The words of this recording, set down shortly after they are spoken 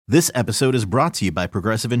This episode is brought to you by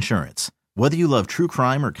Progressive Insurance. Whether you love true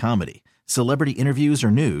crime or comedy, celebrity interviews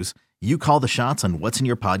or news, you call the shots on what's in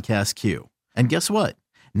your podcast queue. And guess what?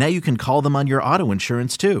 Now you can call them on your auto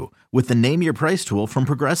insurance too with the Name Your Price tool from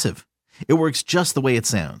Progressive. It works just the way it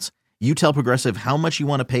sounds. You tell Progressive how much you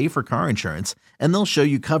want to pay for car insurance, and they'll show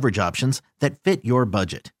you coverage options that fit your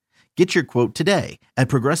budget. Get your quote today at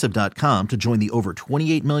Progressive.com to join the over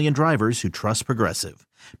 28 million drivers who trust Progressive.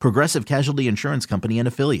 Progressive Casualty Insurance Company and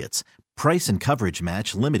Affiliates. Price and coverage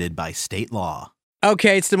match limited by state law.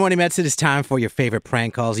 Okay, it's the Morning Mets. It is time for your favorite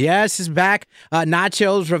prank calls. Yes, it's back.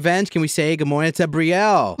 Nachoo's Revenge. Can we say good morning to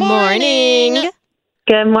Brielle? Morning.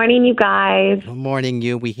 Good morning, you guys. Good morning,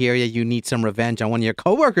 you. We hear you need some revenge on one of your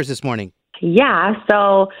coworkers this morning. Yeah,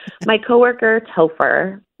 so my coworker,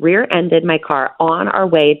 Topher, rear-ended my car on our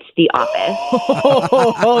way to the office.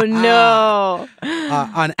 Oh, no.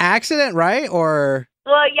 On accident, right? Or...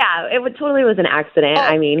 Well, yeah, totally was an accident.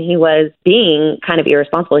 I mean, he was being kind of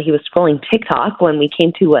irresponsible. He was scrolling TikTok when we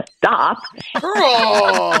came to a stop.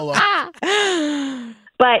 Girl!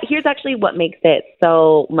 But here's actually what makes it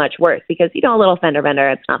so much worse, because, a little fender bender,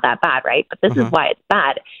 it's not that bad, right? But this is why it's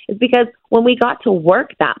bad, is because when we got to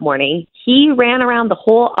work that morning, he ran around the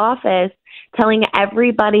whole office telling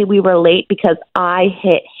everybody we were late because I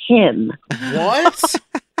hit him. What?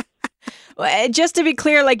 Just to be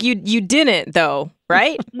clear, you didn't, though,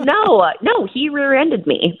 right? No, he rear-ended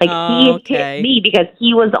me. He hit me because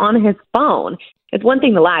he was on his phone. It's one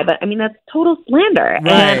thing to lie, but that's total slander.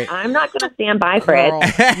 Right. And I'm not going to stand by for it.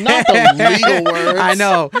 Not the legal words. I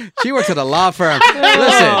know. She works at a law firm.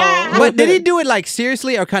 Listen, but did he do it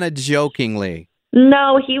seriously or kind of jokingly?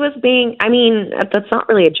 No, he was being, that's not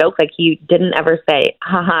really a joke. He didn't ever say,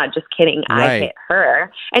 haha, just kidding, I hit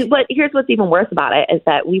her. But here's what's even worse about it is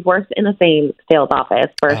that we've worked in the same sales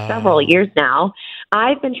office for several years now.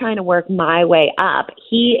 I've been trying to work my way up.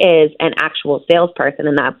 He is an actual salesperson,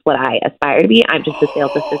 and that's what I aspire to be. I'm just a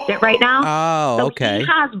sales assistant right now. Oh, okay. So he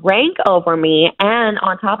has rank over me, and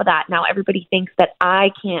on top of that, now everybody thinks that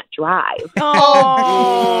I can't drive.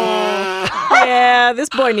 Oh, yeah, this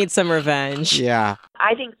boy needs some revenge. Yeah.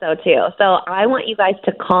 I think so, too. So I want you guys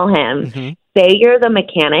to call him, say you're the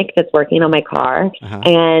mechanic that's working on my car,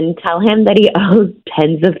 and tell him that he owes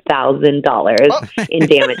tens of $1,000s in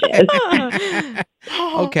damages.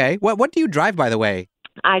 Okay. What do you drive, by the way?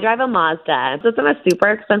 I drive a Mazda, so it's not a super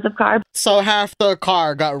expensive car. So half the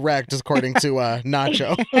car got wrecked, according to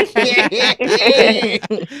Nachoo.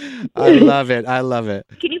 I love it. I love it.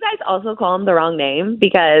 Can you guys also call him the wrong name?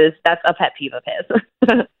 Because that's a pet peeve of his.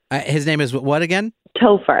 His name is what again?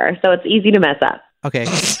 Topher, so it's easy to mess up. Okay.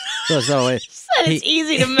 So It's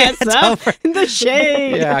easy to mess up. The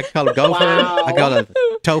shade. Yeah, I call it gopher. Wow. I call it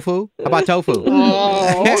tofu. How about tofu?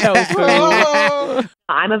 Oh.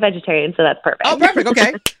 I'm a vegetarian, so that's perfect. Oh, perfect.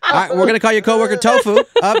 Okay. All right, we're going to call your coworker Tofu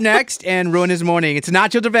up next and ruin his morning. It's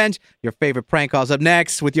Nachoo's Revenge. Your favorite prank calls up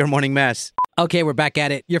next with your morning mess. Okay, we're back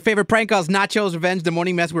at it. Your favorite prank calls, Nachoo's Revenge, the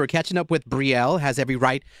morning mess. We were catching up with Brielle, has every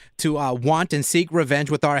right to want and seek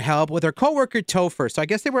revenge with our help, with her coworker Topher. So I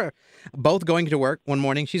guess they were both going to work one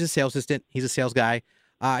morning. She's a sales assistant. He's a sales guy.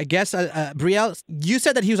 I guess, Brielle, you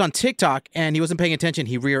said that he was on TikTok and he wasn't paying attention.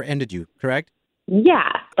 He rear-ended you, correct?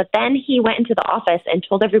 Yeah, but then he went into the office and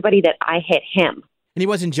told everybody that I hit him. And he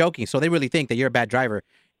wasn't joking, so they really think that you're a bad driver.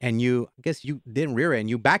 And I guess you didn't rear end,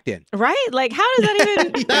 you backed in. Right? How does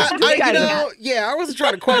that even... I wasn't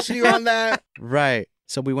trying to question you on that. Right.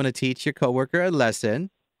 So we want to teach your coworker a lesson,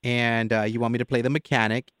 and you want me to play the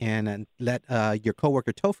mechanic and let your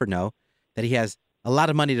coworker Topher know that he has a lot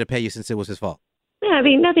of money to pay you since it was his fault. Yeah,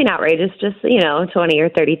 nothing outrageous, just, $20,000 or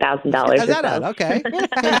 $30,000 Is that okay?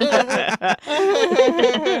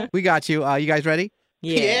 We got you. You guys ready?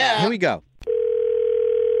 Yeah. Here we go.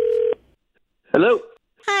 Hello.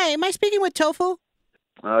 Hi, am I speaking with Tofu?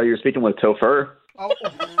 You're speaking with Topher.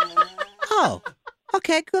 Oh,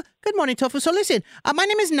 okay. Good morning, Tofu. So listen, my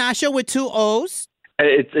name is Nachoo with 2 O's.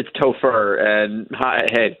 It's Topher, and hi,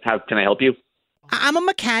 hey, how can I help you? I'm a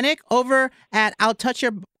mechanic over at I'll Touch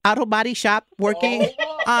Your Auto Body Shop working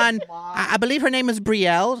on, I believe her name is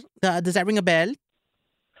Brielle. Does that ring a bell?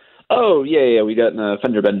 Oh, yeah, we got a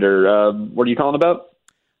fender bender. What are you calling about?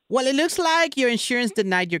 Well, it looks like your insurance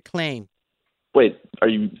denied your claim. Wait, are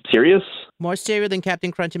you serious? More serial than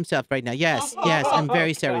Captain Crunch himself right now. Yes, I'm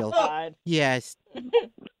very serial. Yes.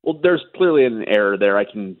 Well, there's clearly an error there. I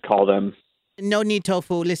can call them. No need,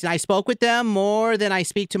 Tofu. Listen, I spoke with them more than I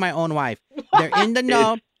speak to my own wife. They're in the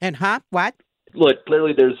know. And what? Look,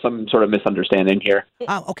 clearly there's some sort of misunderstanding here.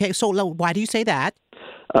 Okay, so why do you say that?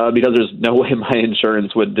 Because there's no way my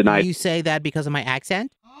insurance would deny. You say that because of my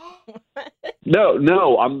accent?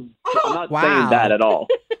 No, I'm not saying that at all.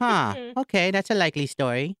 Huh. Okay, that's a likely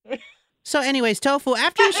story. So anyways, Tofu,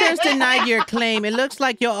 after insurance denied your claim, it looks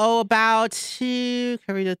like you'll owe about about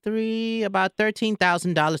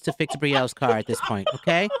 $13,000 to fix Brielle's car at this point,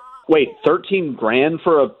 okay? Wait, 13 grand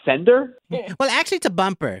for a fender? Well, actually, it's a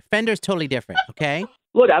bumper. Fender's totally different, okay?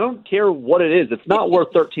 Look, I don't care what it is. It's not worth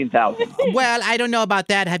 13,000. Well, I don't know about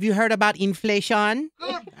that. Have you heard about inflation?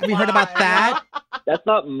 Have you heard about that? That's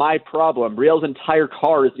not my problem. Brielle's entire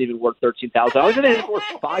car isn't even worth 13,000. I was going to worth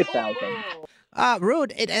 5,000.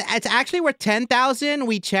 Rude. It's actually worth 10,000.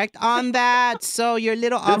 We checked on that, so you're a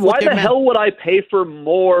little off. Then why the hell would I pay for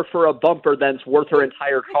more for a bumper than's worth her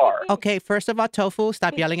entire car? Okay, first of all, Tofu,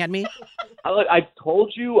 stop yelling at me. I've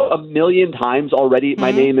told you a million times already.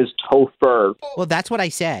 My name is Topher. Well, that's what I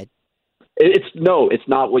said. It's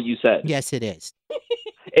not what you said. Yes, it is.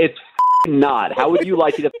 It's not. How would you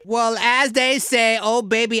like it? Well, as they say, oh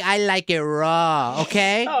baby, I like it raw.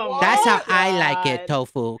 Okay, that's how I like it,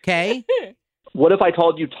 Tofu. Okay. What if I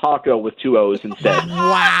called you Taco with 2 O's instead?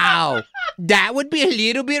 Wow. That would be a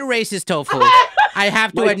little bit racist, Tofu. I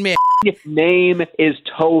have to admit. My name is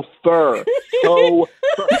Topher. Topher.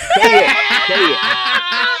 Say it.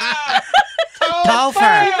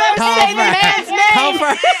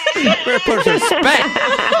 Topher. Put respect.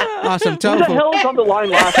 Awesome, Topher. Who the hell's on the line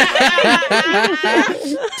laughing?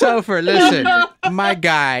 Topher, listen. My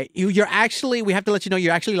guy, you're actually, we have to let you know,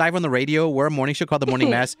 you're actually live on the radio. We're a morning show called The Morning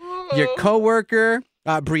Mess. Your coworker,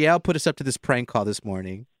 Brielle, put us up to this prank call this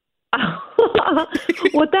morning.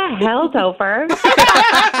 What the hell, Topher?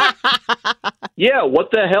 Yeah,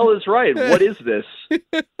 what the hell is right? What is this?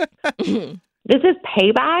 This is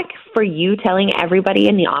payback for you telling everybody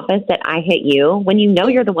in the office that I hit you when you know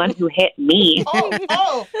you're the one who hit me.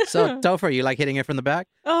 So, Topher, you like hitting it from the back?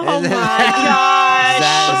 Oh, my gosh.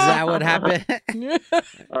 Is that what happened?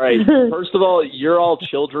 All right. First of all, you're all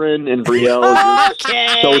children, and Brielle,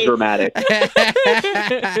 you're so dramatic.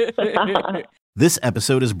 This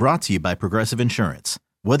episode is brought to you by Progressive Insurance.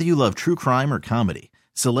 Whether you love true crime or comedy,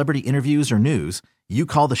 celebrity interviews or news, you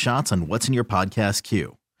call the shots on what's in your podcast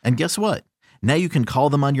queue. And guess what? Now you can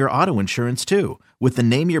call them on your auto insurance too with the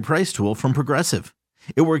Name Your Price tool from Progressive.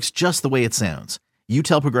 It works just the way it sounds. You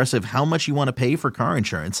tell Progressive how much you want to pay for car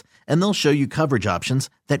insurance, and they'll show you coverage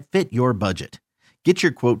options that fit your budget. Get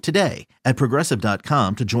your quote today at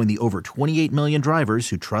Progressive.com to join the over 28 million drivers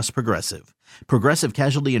who trust Progressive. Progressive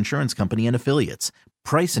Casualty Insurance Company and Affiliates.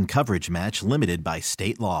 Price and coverage match limited by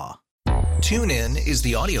state law. TuneIn is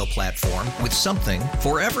the audio platform with something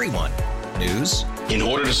for everyone. News. In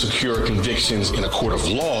order to secure convictions in a court of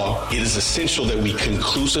law, it is essential that we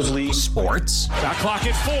conclusively. Sports. Shot clock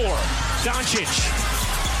at 4.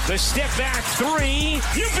 Doncic. The step back 3.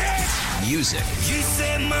 You bet. Music. You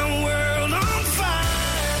set my world on fire.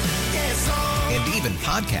 Yes, and even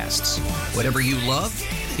podcasts. Whatever you love,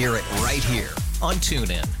 hear it right here on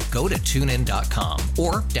TuneIn. Go to TuneIn.com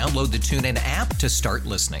or download the TuneIn app to start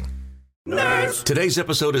listening. Nerds. Today's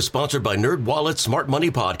episode is sponsored by NerdWallet's Smart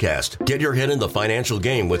Money Podcast. Get your head in the financial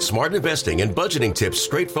game with smart investing and budgeting tips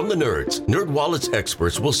straight from the nerds. NerdWallet's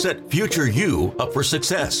experts will set future you up for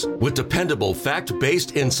success with dependable,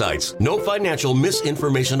 fact-based insights. No financial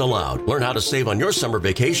misinformation allowed. Learn how to save on your summer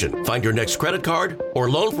vacation, find your next credit card, or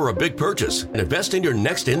loan for a big purchase, and invest in your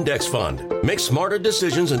next index fund. Make smarter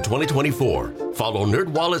decisions in 2024. Follow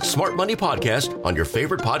NerdWallet's Smart Money Podcast on your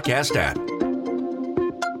favorite podcast app.